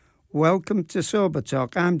Welcome to Sober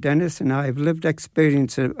Talk. I'm Dennis and I have lived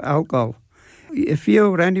experience of alcohol. If you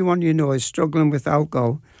or anyone you know is struggling with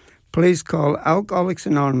alcohol, please call Alcoholics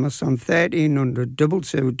Anonymous on 1300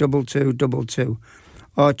 222222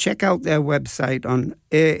 or check out their website on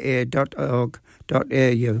aa.org.au.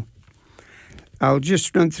 I'll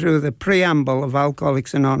just run through the preamble of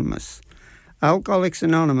Alcoholics Anonymous. Alcoholics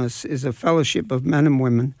Anonymous is a fellowship of men and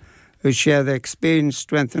women who share their experience,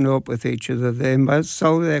 strength and hope with each other. They must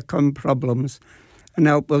solve their common problems and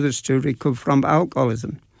help others to recover from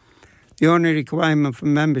alcoholism. The only requirement for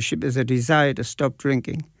membership is a desire to stop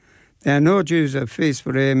drinking. There are no dues or fees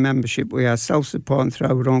for AA membership. We are self-supporting through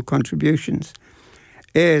our own contributions.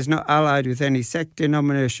 AA is not allied with any sect,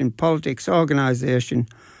 denomination, politics, organisation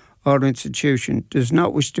or institution, does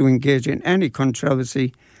not wish to engage in any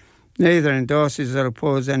controversy, neither endorses or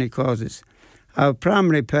opposes any causes. Our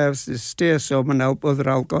primary purpose is to stay sober and help other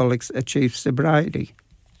alcoholics achieve sobriety.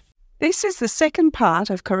 This is the second part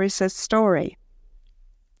of Carissa's story.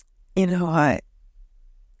 You know, I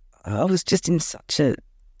was just in such a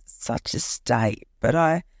state, but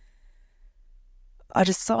I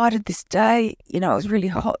decided this day, you know, it was really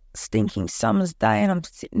hot, stinking summer's day, and I'm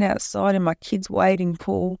sitting outside in my kids' wading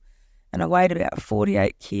pool, and I weighed about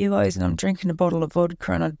 48 kilos, and I'm drinking a bottle of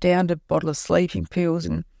vodka, and I downed a bottle of sleeping pills,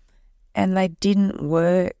 and they didn't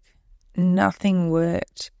work. Nothing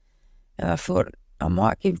worked. And I thought I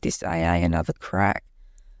might give this AA another crack.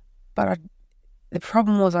 But the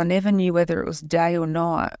problem was I never knew whether it was day or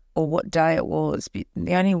night or what day it was.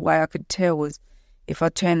 The only way I could tell was if I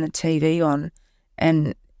turned the TV on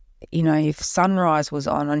and, you know, if sunrise was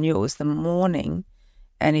on, I knew it was the morning.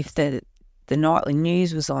 And if the nightly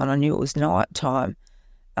news was on, I knew it was night time.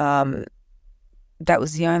 That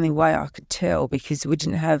was the only way I could tell because we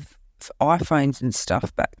didn't have iPhones and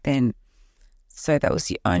stuff back then, so that was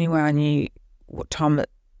the only way I knew what time of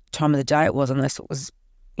the day it was, unless it was,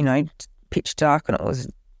 you know, pitch dark and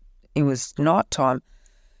it was night time.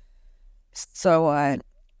 So I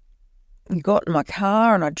got in my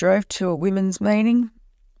car and I drove to a women's meeting,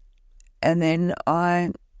 and then I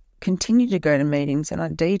continued to go to meetings and I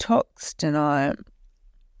detoxed, and I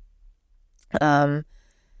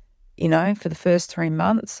you know, for the first 3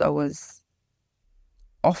 months I was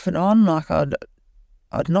off and on, like I'd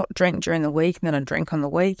not drink during the week and then I'd drink on the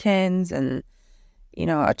weekends, and, you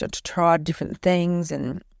know, I tried different things,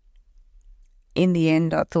 and in the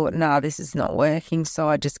end I thought, nah, this is not working, so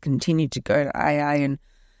I just continued to go to AA, and,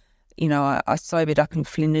 you know, I sobered up in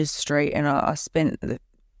Flinders Street, and I spent,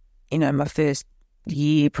 my first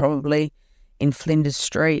year probably in Flinders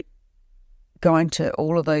Street going to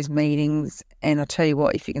all of those meetings, and I tell you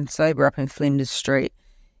what, if you can sober up in Flinders Street,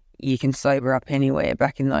 you can sober up anywhere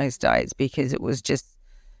back in those days, because it was just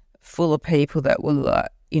full of people that were like,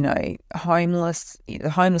 you know, homeless.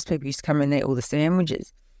 The homeless people used to come and eat all the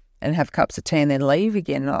sandwiches and have cups of tea and then leave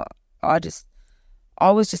again. I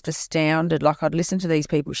was just astounded. Like, I'd listen to these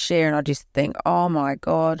people share and I just think, oh my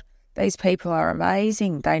God, these people are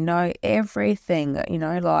amazing. They know everything, you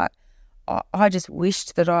know, like I just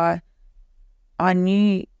wished that I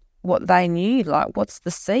knew what they knew, like what's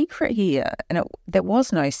the secret here? And there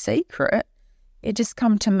was no secret. You just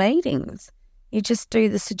come to meetings. You just do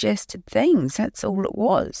the suggested things. That's all it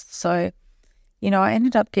was. So, you know, I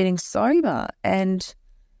ended up getting sober, and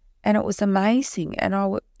it was amazing. And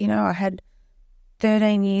I had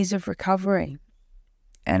 13 years of recovery,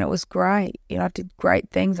 and it was great. You know, I did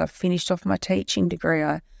great things. I finished off my teaching degree.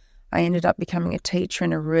 I ended up becoming a teacher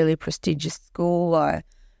in a really prestigious school. I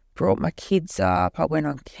brought my kids up. I went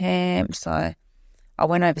on camps. I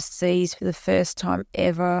went overseas for the first time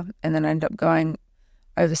ever, and then I ended up going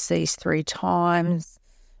overseas 3 times,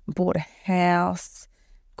 bought a house,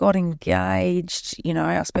 got engaged. You know,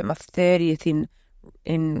 I spent my 30th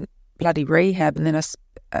in bloody rehab, and then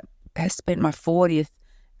I spent my 40th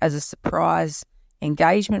as a surprise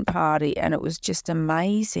engagement party, and it was just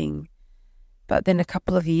amazing. But then a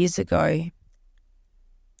couple of years ago,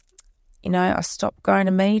 you know, I stopped going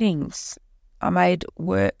to meetings. I made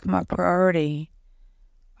work my priority.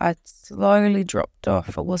 I slowly dropped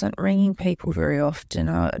off. I wasn't ringing people very often.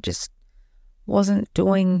 I just wasn't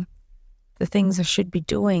doing the things I should be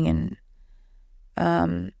doing.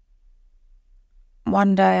 And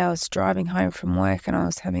one day I was driving home from work and I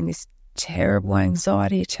was having this terrible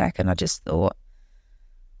anxiety attack, and I just thought,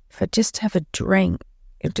 if I just have a drink,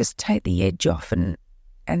 it'll just take the edge off, and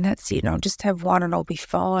that's it. And I'll just have one and I'll be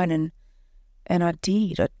fine. And I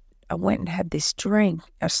did. I went and had this drink.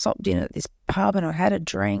 I stopped in at this pub and I had a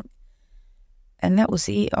drink, and that was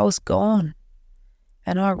it. I was gone.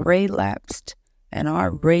 And I relapsed, and I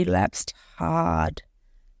relapsed hard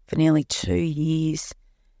for nearly 2 years.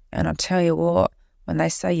 And I tell you what, when they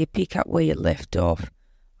say you pick up where you left off,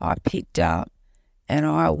 I picked up and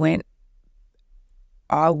I went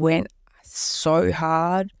so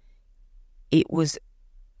hard. It was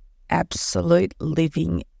absolute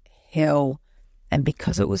living hell. And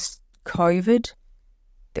because it was COVID,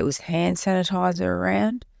 there was hand sanitizer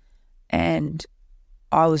around, and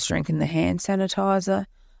I was drinking the hand sanitizer.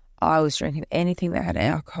 I was drinking anything that had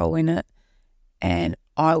alcohol in it, and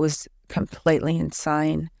I was completely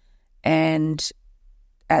insane. And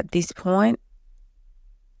at this point,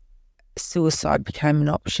 suicide became an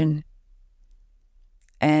option.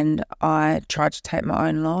 And I tried to take my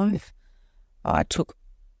own life. I took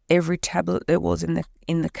every tablet there was in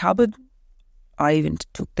the cupboard. I even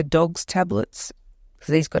took the dog's tablets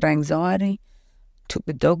because he's got anxiety. Took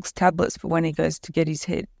the dog's tablets for when he goes to get his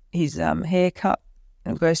hair cut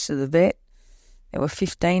and goes to the vet. There were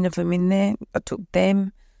 15 of them in there. I took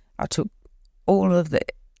them. I took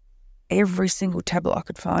every single tablet I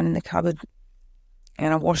could find in the cupboard,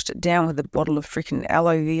 and I washed it down with a bottle of freaking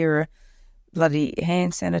aloe vera bloody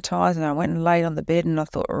hand sanitizer. And I went and laid on the bed, and I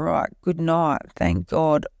thought, all right, good night. Thank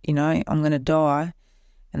God, I'm going to die.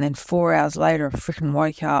 And then 4 hours later, I freaking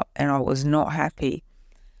woke up and I was not happy.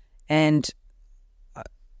 And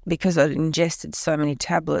because I'd ingested so many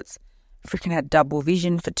tablets, freaking had double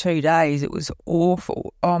vision for 2 days. It was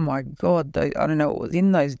awful. Oh my God, I don't know what was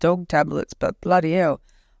in those dog tablets, but bloody hell,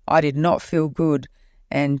 I did not feel good.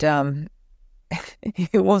 And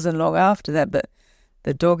it wasn't long after that, but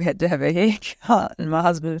the dog had to have a haircut, and my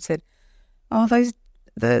husband said, oh,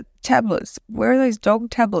 the tablets, where are those dog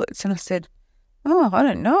tablets? And I said, oh, I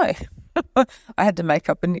don't know. I had to make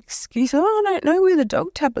up an excuse. Oh, I don't know where the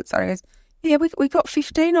dog tablets are. He goes, yeah, we got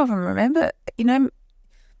 15 of them, remember?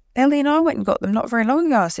 Ellie and I went and got them not very long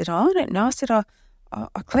ago. I said, oh, I don't know. I said, I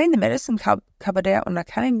cleaned the medicine cupboard out when I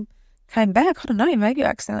came back. I don't know, maybe I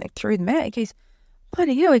accidentally threw them out. He goes,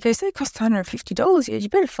 bloody hell. He goes, they cost $150. He goes, you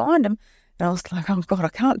better find them. And I was like, oh, God, I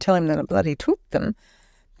can't tell him that I bloody took them.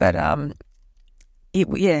 But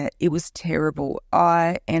it was terrible.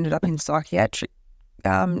 I ended up in psychiatric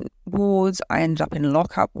wards. I ended up in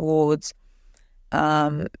lockup wards.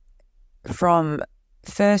 From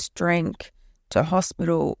first drink to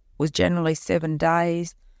hospital was generally 7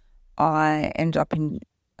 days. I ended up in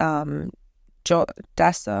DASA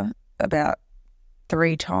about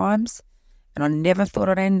 3 times, and I never thought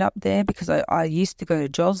I'd end up there because I used to go to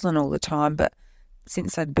Joslin all the time, but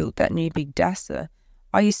since I'd built that new big DASA,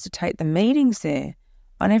 I used to take the meetings there.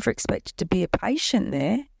 I never expected to be a patient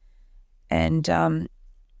there, and the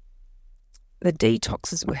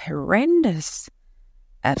detoxes were horrendous,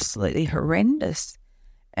 absolutely horrendous.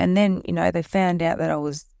 And then, they found out that I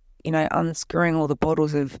was, unscrewing all the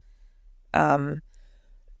bottles of hand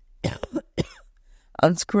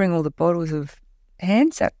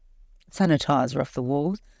sanitizer off the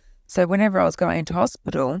walls. So whenever I was going into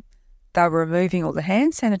hospital, they were removing all the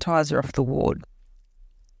hand sanitizer off the ward.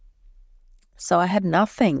 So I had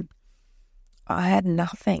nothing.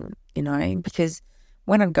 Because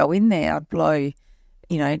when I'd go in there, I'd blow,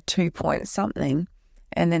 2 point something,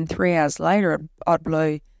 and then 3 hours later, I'd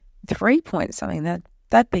blow 3 point something.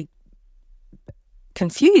 That'd be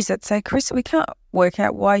confused. I'd say, Carissa, we can't work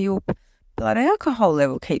out why your blood alcohol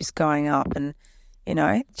level keeps going up. And,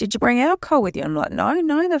 did you bring alcohol with you? I'm like,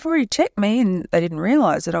 no, they've already checked me, and they didn't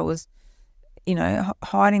realise that I was,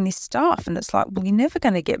 hiding this stuff. And it's like, well, you're never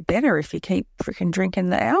going to get better if you keep freaking drinking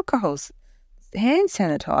the alcohols, hand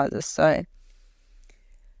sanitizer.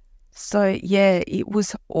 So yeah, it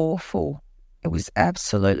was awful. It was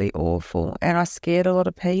absolutely awful, and I scared a lot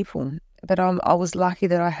of people. But I was lucky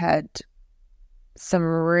that I had some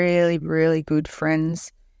really, really good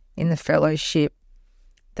friends in the fellowship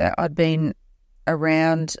that I'd been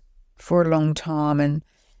around for a long time,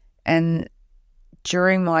 and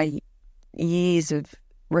during my years of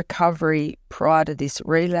recovery prior to this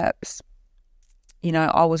relapse,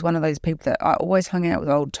 I was one of those people that I always hung out with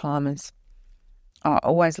old timers. I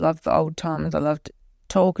always loved the old timers. I loved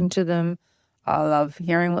talking to them. I love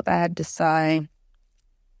hearing what they had to say.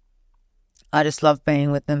 I just love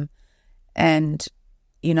being with them. And,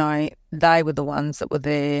 they were the ones that were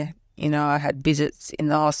there. I had visits in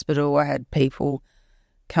the hospital. I had people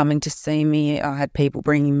coming to see me. I had people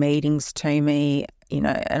bringing meetings to me,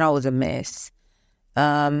 and I was a mess.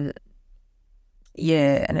 And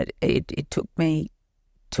it took me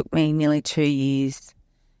nearly 2 years,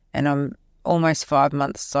 and I'm almost 5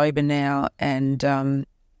 months sober now, and I'm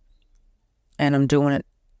doing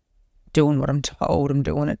what I'm told. I'm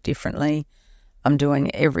doing it differently. I'm doing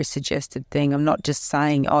every suggested thing. I'm not just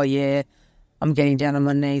saying, oh yeah, I'm getting down on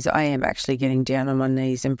my knees. I am actually getting down on my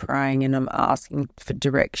knees and praying, and I'm asking for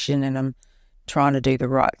direction, and I'm trying to do the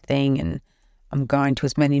right thing, and I'm going to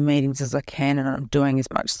as many meetings as I can, and I'm doing as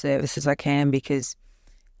much service as I can because,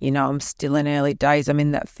 I'm still in early days. I'm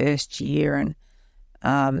in that first year, and,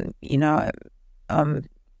 I'm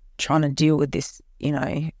trying to deal with this,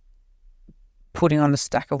 putting on a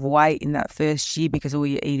stack of weight in that first year because all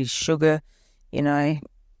you eat is sugar,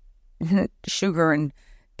 sugar and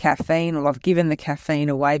caffeine. Well, I've given the caffeine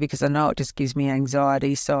away because I know it just gives me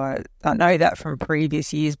anxiety. So I know that from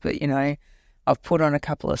previous years, but, I've put on a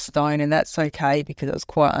couple of stone, and that's okay because I was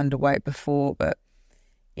quite underweight before. But,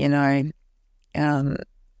 I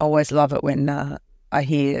always love it when I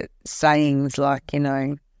hear sayings like,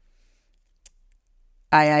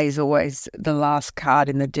 AA is always the last card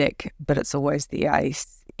in the deck, but it's always the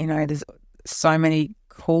ace. There's so many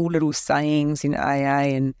cool little sayings in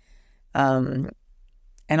AA, and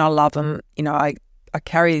I love them. I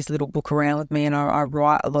carry this little book around with me, and I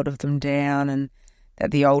write a lot of them down, and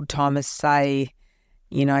that the old timers say,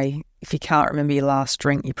 if you can't remember your last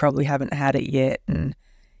drink, you probably haven't had it yet. And,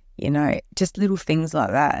 just little things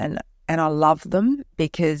like that. And I love them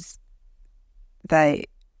because they're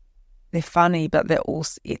funny, but they're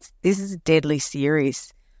also, this is deadly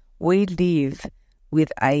serious. We live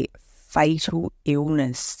with a fatal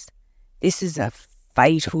illness. This is a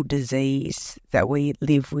fatal disease that we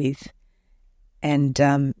live with, and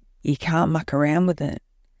you can't muck around with it.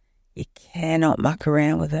 You cannot muck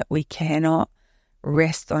around with it. We cannot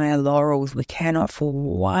rest on our laurels. We cannot for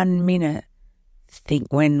 1 minute think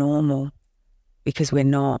we're normal, because we're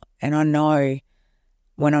not. And I know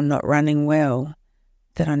when I'm not running well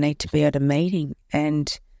that I need to be at a meeting.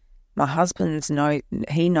 And my husband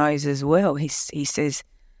knows as well. He says,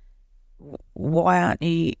 why aren't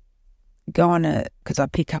you going to, because I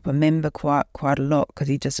pick up a member quite a lot because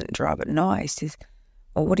he doesn't drive at night. He says,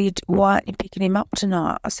 well, why aren't you picking him up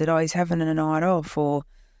tonight? I said, he's having a night off. Or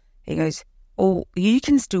he goes, oh, you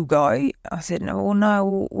can still go. I said,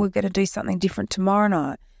 no, we're going to do something different tomorrow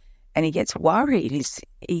night. And he gets worried.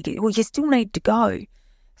 Well, you still need to go.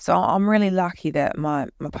 So I'm really lucky that my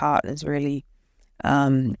partner's really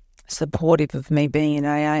supportive of me being in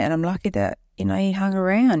AA, and I'm lucky that, he hung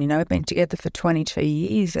around. We've been together for 22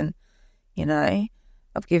 years, and,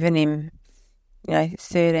 I've given him,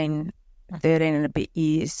 13 and a bit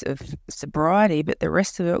years of sobriety, but the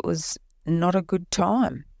rest of it was not a good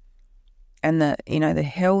time. And the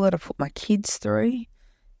hell that I put my kids through,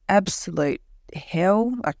 absolute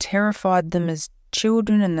hell. I terrified them as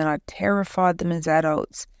children, and then I terrified them as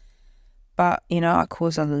adults. But, I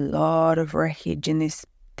caused a lot of wreckage in this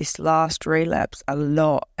last relapse, a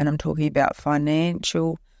lot. And I'm talking about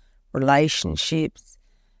financial, relationships.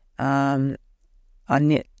 I'm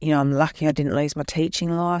lucky I didn't lose my teaching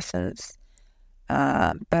license.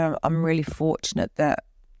 But I'm really fortunate that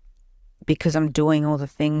because I'm doing all the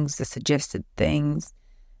things, the suggested things,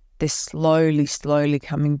 they're slowly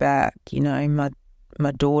coming back.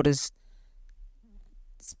 My daughter's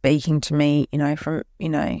speaking to me, from,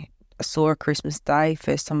 I saw her Christmas Day,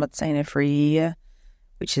 first time I'd seen her for a year,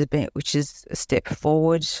 which is a step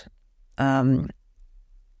forward. I've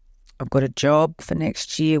got a job for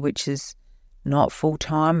next year, which is not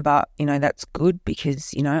full-time, but, that's good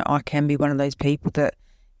because, I can be one of those people that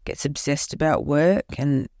gets obsessed about work,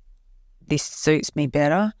 and this suits me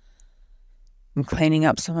better. I'm cleaning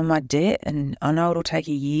up some of my debt, and I know it'll take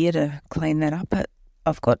a year to clean that up, but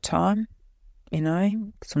I've got time,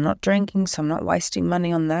 because I'm not drinking, so I'm not wasting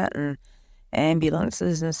money on that and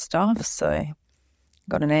ambulances and stuff. So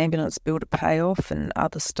got an ambulance bill to pay off and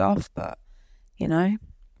other stuff, but,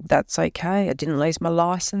 that's okay. I didn't lose my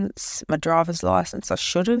license, my driver's license. I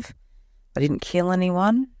should have. I didn't kill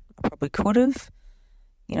anyone. I probably could have.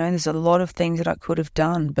 There's a lot of things that I could have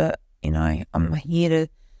done, but, I'm here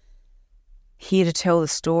to tell the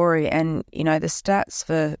story. And, the stats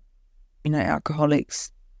for,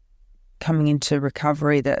 alcoholics coming into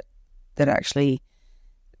recovery that actually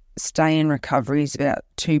stay in recovery is about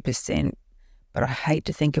 2%. But I hate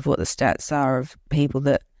to think of what the stats are of people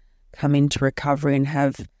that come into recovery and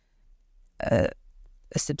have a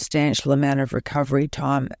substantial amount of recovery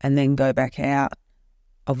time and then go back out,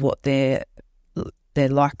 of what their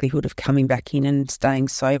likelihood of coming back in and staying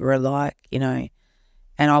sober are like, And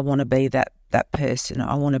I want to be that person.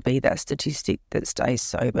 I want to be that statistic that stays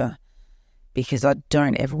sober, because I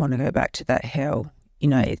don't ever want to go back to that hell.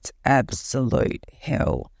 It's absolute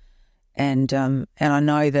hell. And I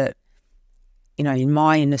know that, in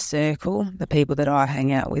my inner circle, the people that I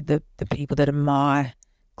hang out with, the people that are my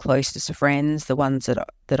closest friends, the ones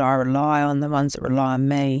that I rely on, the ones that rely on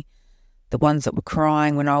me, the ones that were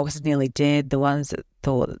crying when I was nearly dead, the ones that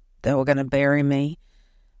thought that they were going to bury me,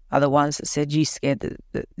 are the ones that said, you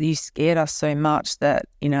scared us so much that,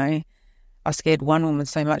 you know, I scared one woman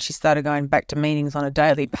so much she started going back to meetings on a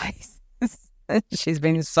daily basis. She's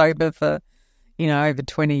been sober for, you know, over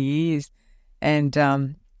 20 years. And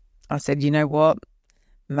I said, you know what,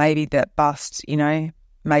 maybe that bust, you know,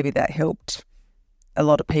 maybe that helped a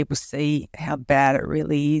lot of people see how bad it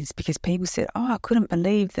really is, because people said, oh, I couldn't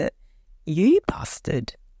believe that you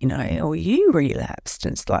busted, you know, or you relapsed.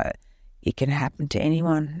 And it's like, it can happen to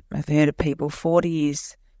anyone. I've heard of people 40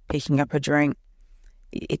 years picking up a drink.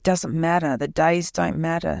 It doesn't matter. The days don't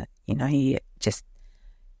matter. You know, you just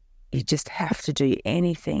have to do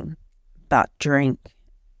anything but drink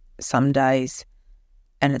some days,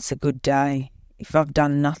 and it's a good day. If I've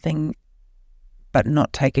done nothing but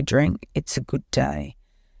not take a drink, it's a good day.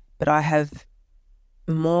 But I have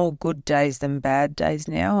more good days than bad days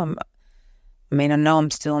now. I know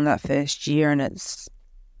I'm still in that first year, and it's,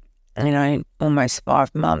 you know, almost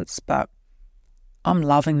 5 months, but I'm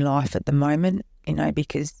loving life at the moment, you know,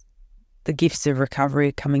 because the gifts of recovery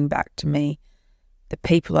are coming back to me. The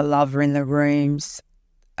people I love are in the rooms.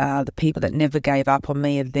 The people that never gave up on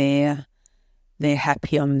me are there. They're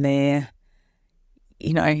happy I'm there.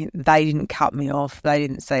 You know, they didn't cut me off. They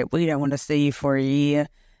didn't say, we don't want to see you for a year.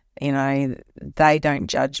 You know, they don't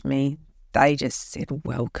judge me. They just said,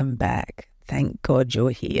 welcome back. Thank God you're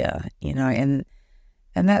here, you know, and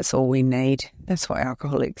that's all we need. That's what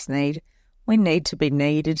alcoholics need. We need to be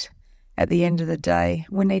needed at the end of the day.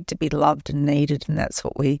 We need to be loved and needed, and that's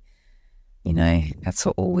what we, you know, that's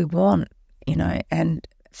all we want, you know. And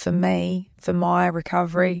for me, for my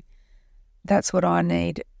recovery, that's what I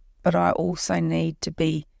need. But I also need to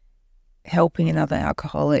be helping another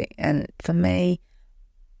alcoholic. And for me,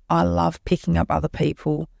 I love picking up other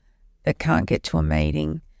people that can't get to a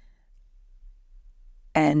meeting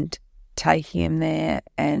and taking them there.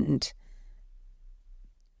 And,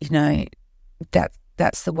 you know,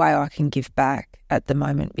 that's the way I can give back at the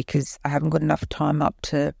moment, because I haven't got enough time up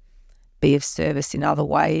to be of service in other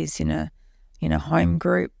ways in a home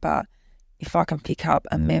group. But if I can pick up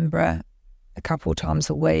a member a couple of times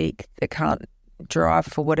a week that can't drive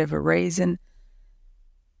for whatever reason,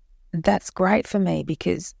 that's great for me,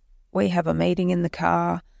 because we have a meeting in the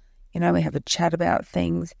car, you know, we have a chat about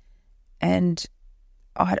things, and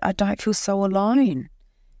I don't feel so alone,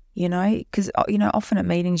 you know, because, you know, often at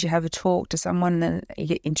meetings you have a talk to someone and then you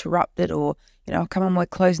get interrupted, or, you know, come on, we're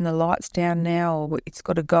closing the lights down now, or it's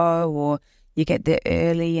got to go, or you get there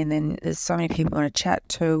early and then there's so many people you want to chat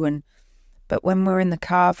to. But when we're in the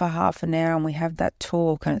car for half an hour and we have that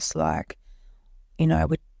talk, and it's like, you know,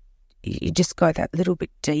 you just go that little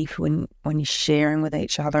bit deeper when you're sharing with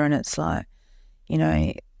each other, and it's like, you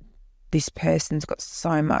know, this person's got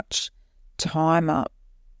so much time up,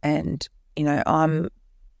 and, you know, I'm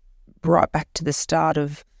right back to the start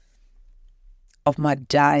of my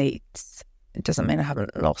dates. It doesn't mean I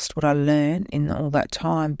haven't lost what I learned in all that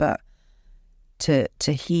time, but to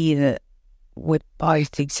hear that we're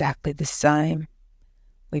both exactly the same.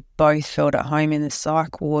 We both felt at home in the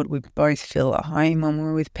psych ward. We both feel at home when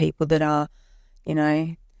we're with people that are, you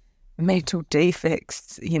know, mental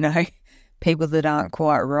defects, you know, people that aren't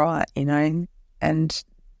quite right, you know, and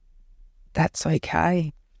that's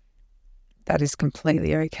okay. That is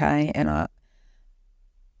completely okay. And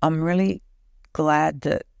I'm really glad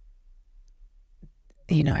that,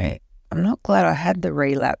 you know, I'm not glad I had the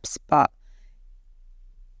relapse, but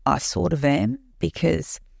I sort of am,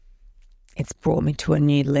 because it's brought me to a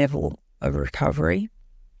new level of recovery.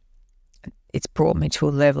 It's brought me to a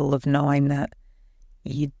level of knowing that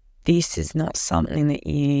this is not something that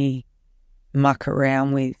you muck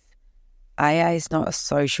around with. AA is not a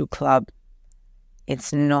social club.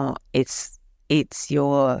 It's not. It's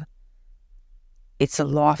a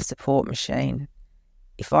life support machine.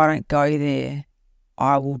 If I don't go there,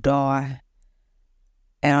 I will die.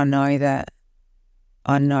 And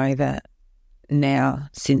I know that now,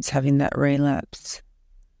 since having that relapse.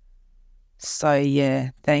 So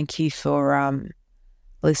yeah, thank you for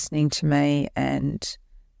listening to me, and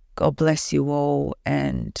God bless you all.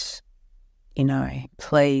 And, you know,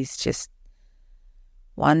 please just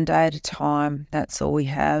one day at a time. That's all we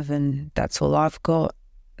have, and that's all I've got.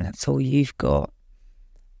 That's all you've got.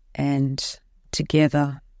 And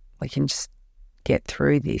together we can just get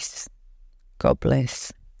through this. God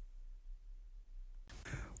bless.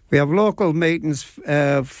 We have local meetings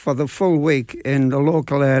for the full week in the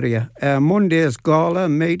local area. Monday is Gala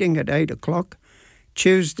meeting at 8 o'clock.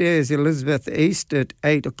 Tuesday is Elizabeth East at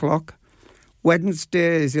 8 o'clock.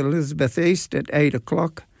 Wednesday is Elizabeth East at 8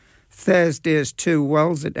 o'clock. Thursdays, 2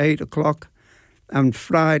 Wells at 8 o'clock. And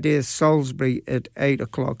Fridays, Salisbury at 8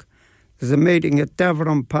 o'clock. There's a meeting at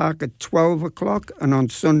Daveron Park at 12 o'clock. And on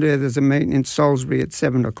Sunday, there's a meeting in Salisbury at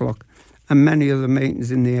 7 o'clock. And many other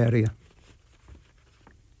meetings in the area.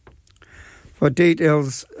 For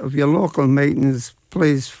details of your local meetings,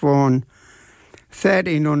 please phone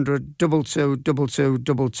 1300 22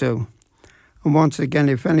 2222. And once again,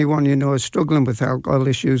 if anyone you know is struggling with alcohol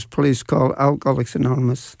issues, please call Alcoholics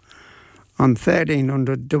Anonymous on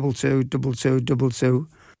 1300 22 2222.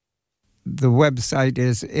 The website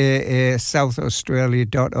is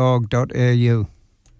aaSouthAustralia.org.au.